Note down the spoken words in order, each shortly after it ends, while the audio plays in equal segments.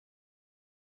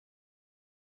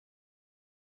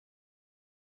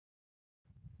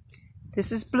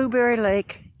This is Blueberry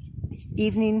Lake,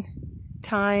 evening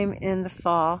time in the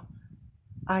fall.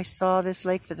 I saw this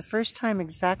lake for the first time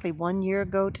exactly 1 year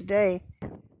ago today.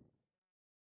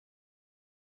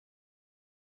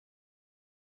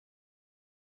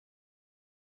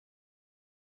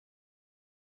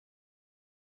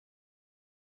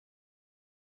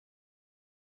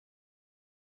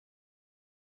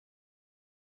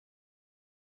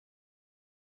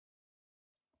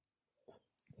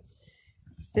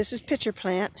 This is pitcher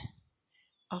plant,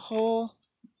 a whole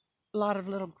lot of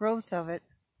little growth of it,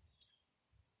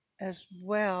 as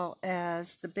well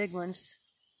as the big ones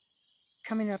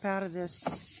coming up out of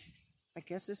this. I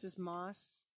guess this is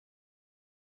moss.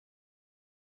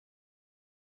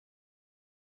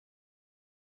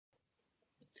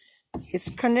 It's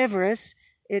carnivorous.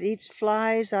 It eats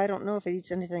flies. I don't know if it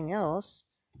eats anything else,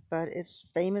 but it's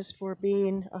famous for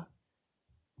being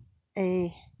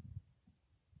a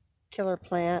killer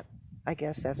plant. I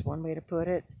guess that's one way to put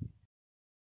it.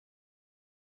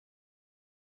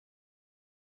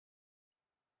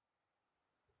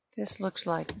 This looks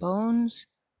like bones,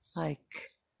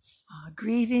 like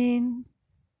grieving,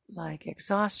 like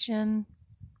exhaustion,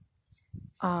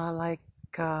 like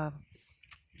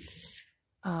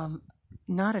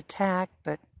not attack,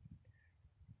 but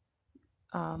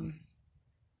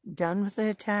done with the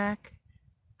attack.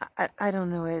 I don't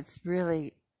know. It's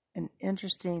really an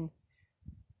interesting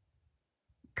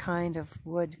kind of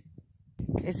wood.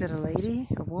 Is it a lady?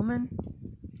 A woman?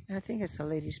 I think it's a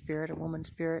lady spirit, a woman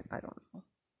spirit. I don't know.